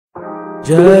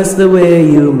Just the way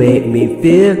you make me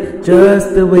feel,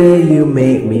 just the way you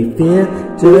make me feel,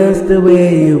 just the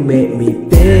way you make me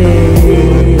feel.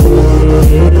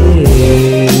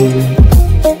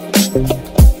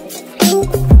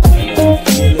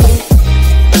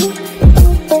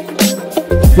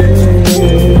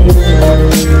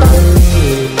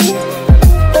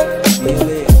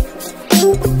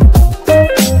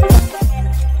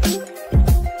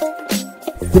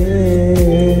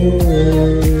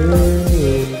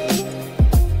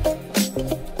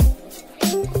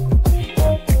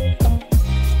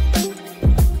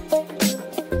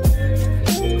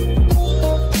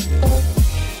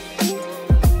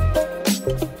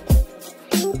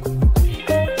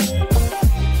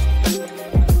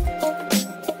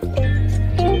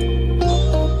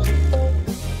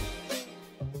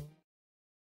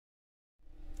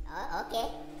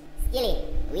 Okay, Skilly,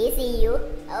 we see you,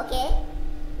 okay?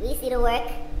 We see the work,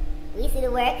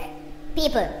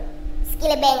 People,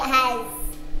 Skillibeng has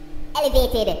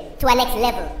elevated to a next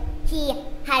level. He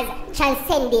has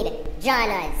transcended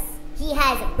genres. He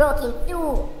has broken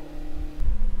through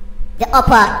the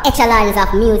upper echelons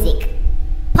of music,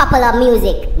 popular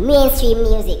music, mainstream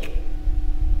music,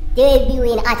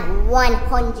 debuting at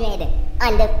 100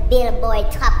 on the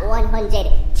Billboard Top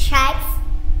 100 charts.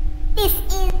 This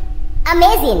is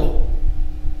amazing.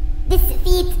 This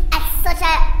feat at such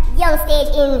a young stage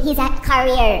in his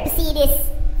career. To see this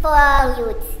for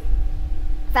youth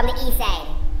from the east side,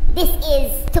 this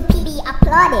is to be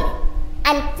applauded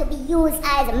and to be used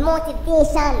as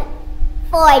motivation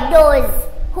for those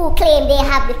who claim they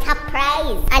have the top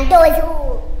prize and those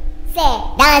who say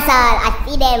dancehall at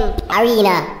Freedom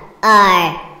Arena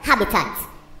or Habitat.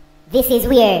 This is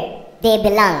where they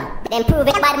belong. Then prove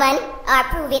it, bad man, or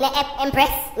prove it,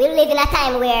 Empress. We live in a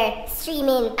time where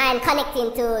streaming and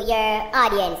connecting to your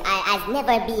audience has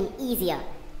never been easier.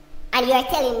 And you're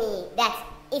telling me that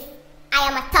if I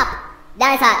am a top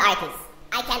dancehall artist,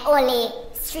 I can only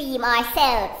stream or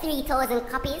sell 3,000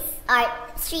 copies or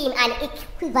stream an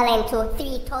equivalent to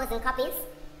 3,000 copies?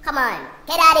 Come on,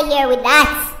 get out of here with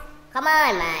that. Come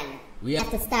on, man. We have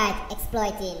to start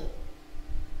exploiting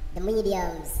the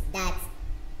mediums that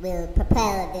will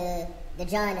propel the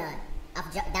genre of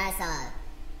dancehall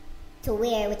to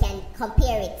where we can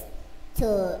compare it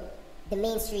to the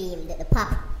mainstream, the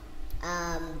pop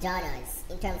genres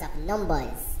in terms of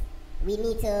numbers. We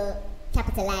need to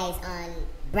capitalize on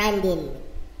branding,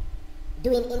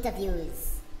 doing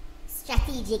interviews,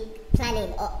 strategic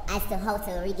planning as to how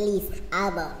to release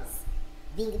albums.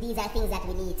 These are things that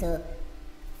we need to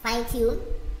fine-tune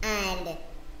and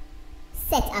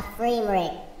set a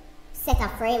framework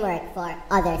for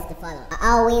others to follow.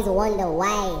 I always wonder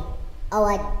why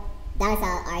our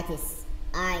dancehall artists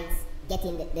aren't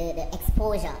getting the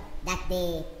exposure that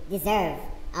they deserve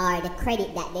or the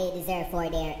credit that they deserve for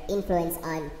their influence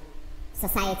on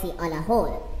society on a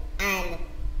whole. And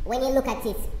when you look at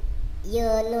it, you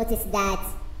notice that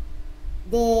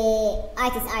the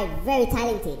artists are very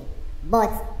talented,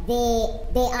 but they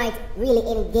aren't really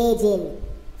engaging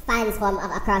fans from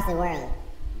across the world,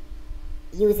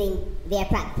 using their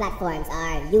platforms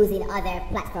or using other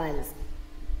platforms,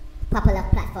 popular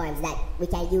platforms that we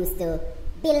can use to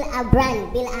build a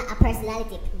brand, build a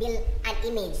personality, build an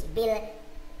image, build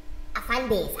a fan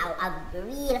base, a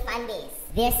real fan base.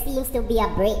 There seems to be a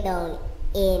breakdown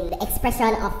in the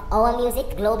expression of our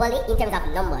music globally in terms of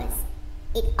numbers.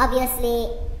 It obviously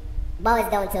boils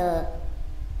down to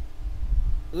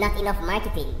not enough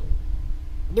marketing.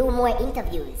 Do more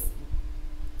interviews.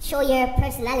 Show your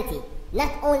personality,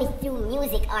 not only through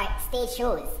music or stage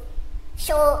shows.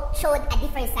 Show a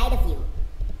different side of you.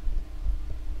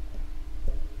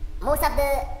 Most of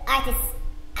the artists,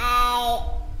 I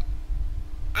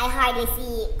hardly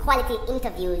see quality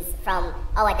interviews from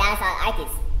our dancehall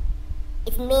artists.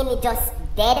 It's mainly just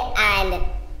dead and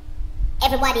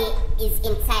everybody is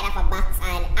inside of a box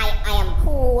and I am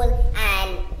cool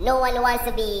and no one wants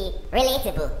to be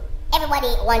relatable.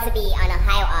 Everybody wants to be on a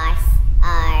high horse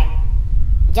or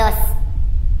just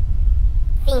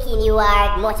thinking you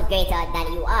are much greater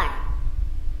than you are.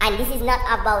 And this is not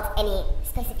about any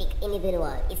specific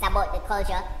individual. It's about the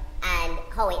culture and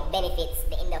how it benefits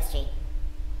the industry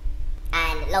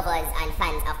and lovers and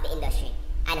fans of the industry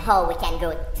and how we can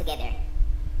grow together.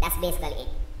 That's basically it.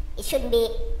 It shouldn't be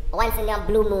once in a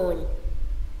blue moon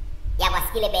you have a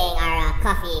Skillibeng or a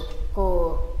Coffee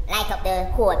who light up the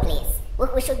whole place.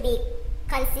 We should be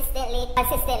consistently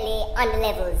on the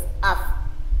levels of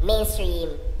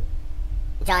mainstream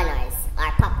genres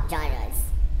or pop genres.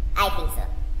 I think so.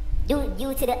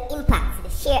 Due to the impact, the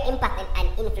sheer impact and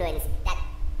influence that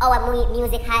our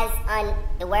music has on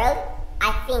the world,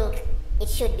 I think it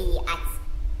should be at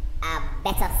a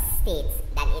better state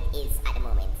than it is at the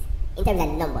moment, in terms of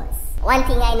numbers. One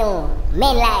thing I know,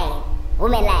 men lie,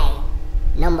 women lie,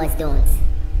 numbers don't.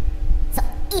 So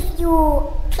if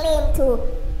you claim to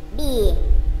be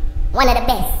one of the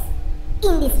best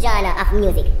in this genre of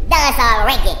music, dancehall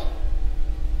reggae,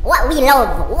 what we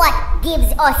love, what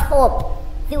gives us hope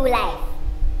through life,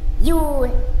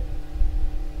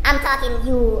 I'm talking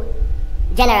you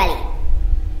generally.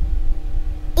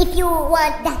 If you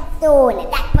want that throne,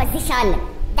 that position,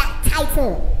 that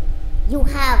title, you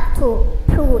have to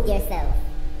prove yourself.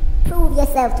 Prove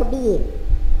yourself to be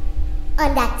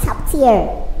on that top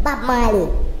tier. Bob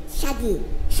Marley, Shaggy,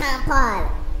 Sean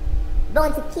Paul,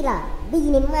 Bounty Killer,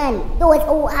 Beenie Man, those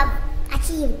who have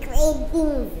achieved great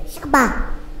things,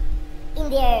 Shabba, in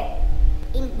their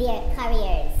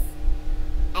careers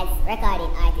as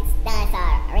recording artists,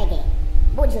 dancehall, reggae,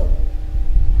 Buju.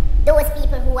 Those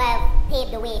people who have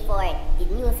paved the way for the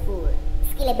new school.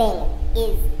 Skillibeng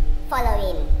is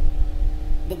following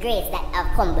the greats that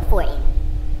have come before him.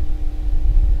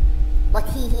 But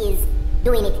he is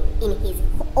doing it in his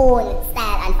own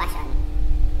style and fashion.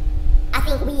 I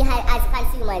think we as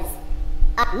consumers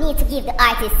need to give the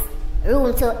artists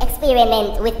room to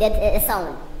experiment with the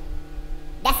sound.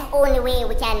 That's the only way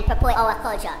we can propel our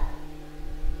culture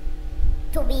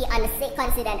to be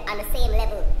considered on the same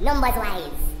level,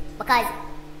 numbers-wise. Because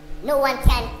no one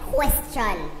can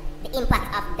question the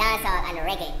impact of dancehall and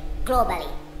reggae globally,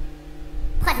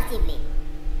 positively.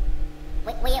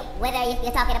 Whether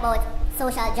you're talking about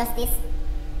social justice,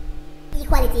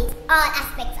 equality, all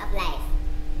aspects of life,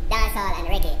 dancehall and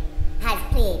reggae has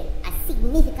played a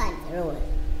significant role.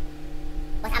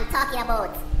 But I'm talking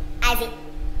about as it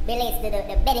relates to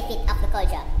the benefit of the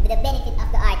culture, the benefit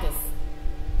of the artist.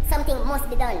 Something must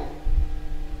be done.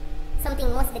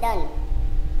 Something must be done.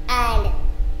 And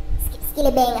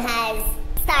Skillibeng has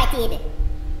started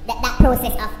that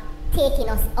process of taking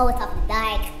us out of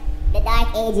the dark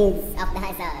ages of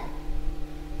dancehall.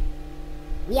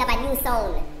 We have a new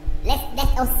sound. Let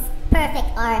us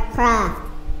perfect our craft.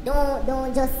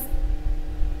 Don't just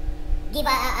give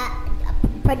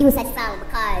a produce a song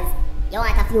because you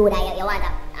want a few, you want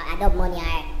a dub money,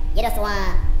 or you just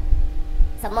want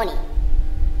some money.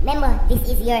 Remember, this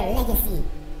is your legacy.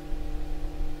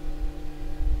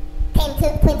 10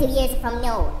 to 20 years from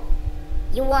now,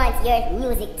 you want your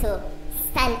music to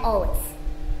stand out.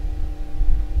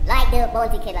 Like the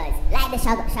Bounty Killers, like the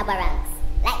Shabaranks,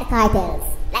 like the Cartels,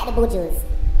 like the Bujus,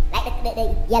 like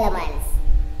the Yellowmans,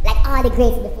 like all the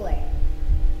greats before.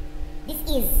 This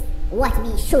is what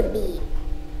we should be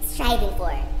striving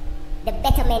for. The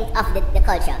betterment of the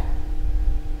culture.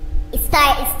 It's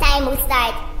time we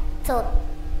start to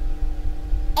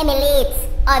emulate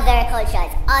other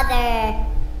cultures, other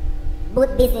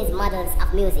business models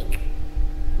of music,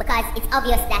 because it's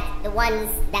obvious that the ones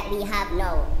that we have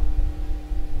now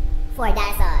for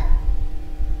dancehall,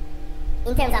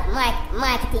 in terms of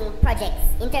marketing projects,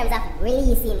 in terms of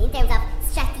releasing, in terms of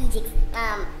strategic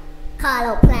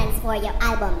call-out plans for your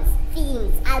albums,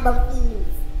 themes, album themes,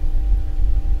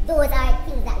 those are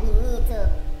things that we need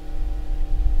to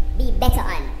be better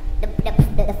on.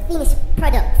 The finished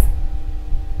product.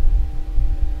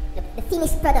 The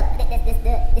finished product,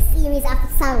 the series of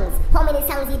songs, how many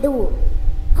songs you do,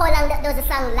 how long does the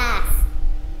song last,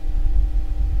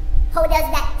 how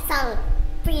does that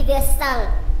previous song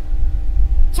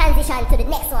transition to the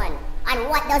next one, and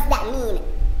what does that mean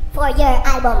for your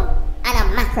album on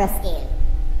a macro scale?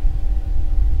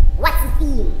 What's the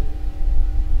theme?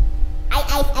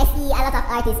 I see a lot of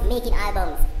artists making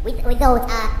albums without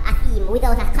a theme,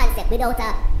 without a concept, without a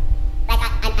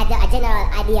general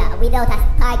idea, without a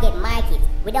target market,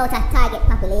 without a target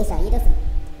population. You're just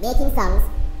making songs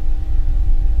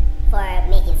for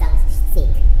making songs'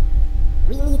 sake.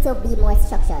 We need to be more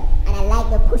structured, and I like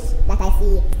the push that I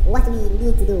see what we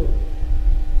need to do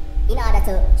in order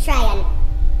to try and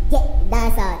get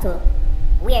dancehall to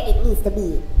where it needs to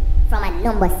be from a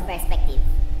numbers perspective.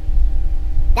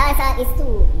 Dancehall is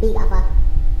too big of a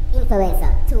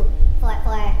influencer for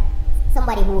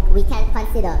somebody who we can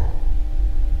consider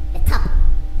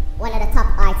one of the top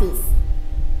artists,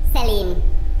 selling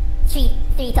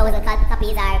 3,000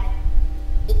 copies are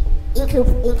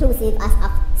inclusive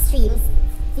of streams.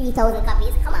 3,000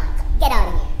 copies. Come on, get out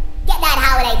of here. Get that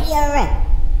out of here.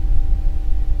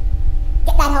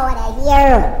 Get that out of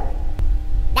here.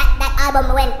 That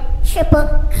album went triple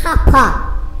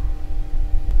copper.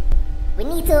 We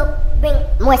need to bring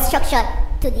more structure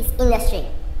to this industry.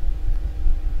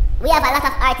 We have a lot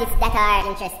of artists that are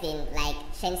interesting, like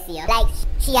Shensia. Like,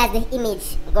 she has the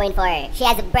image going for her. She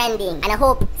has the branding, and I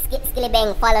hope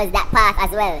Skillibeng follows that path as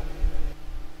well.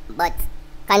 But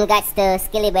congrats to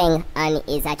Skillibeng on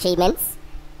his achievements,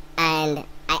 and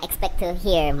I expect to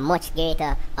hear much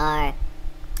greater or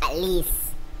at least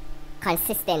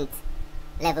consistent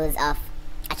levels of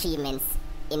achievements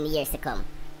in the years to come.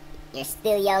 You're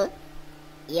still young,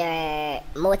 you're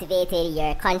motivated,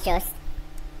 you're conscious.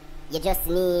 You just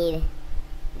need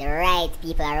the right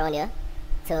people around you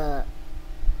to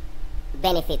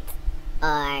benefit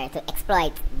or to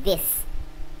exploit this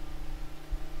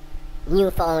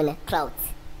newfound clout,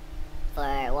 for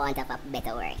want of a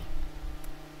better word.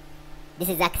 This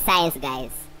is like science,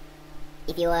 guys.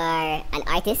 If you are an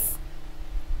artist,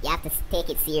 you have to take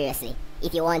it seriously.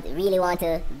 If you really want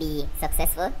to be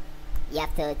successful, you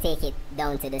have to take it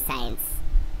down to the science.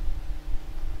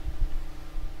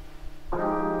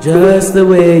 Just the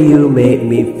way you make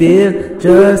me feel,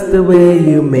 just the way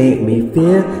you make me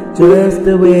feel, just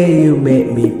the way you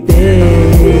make me feel.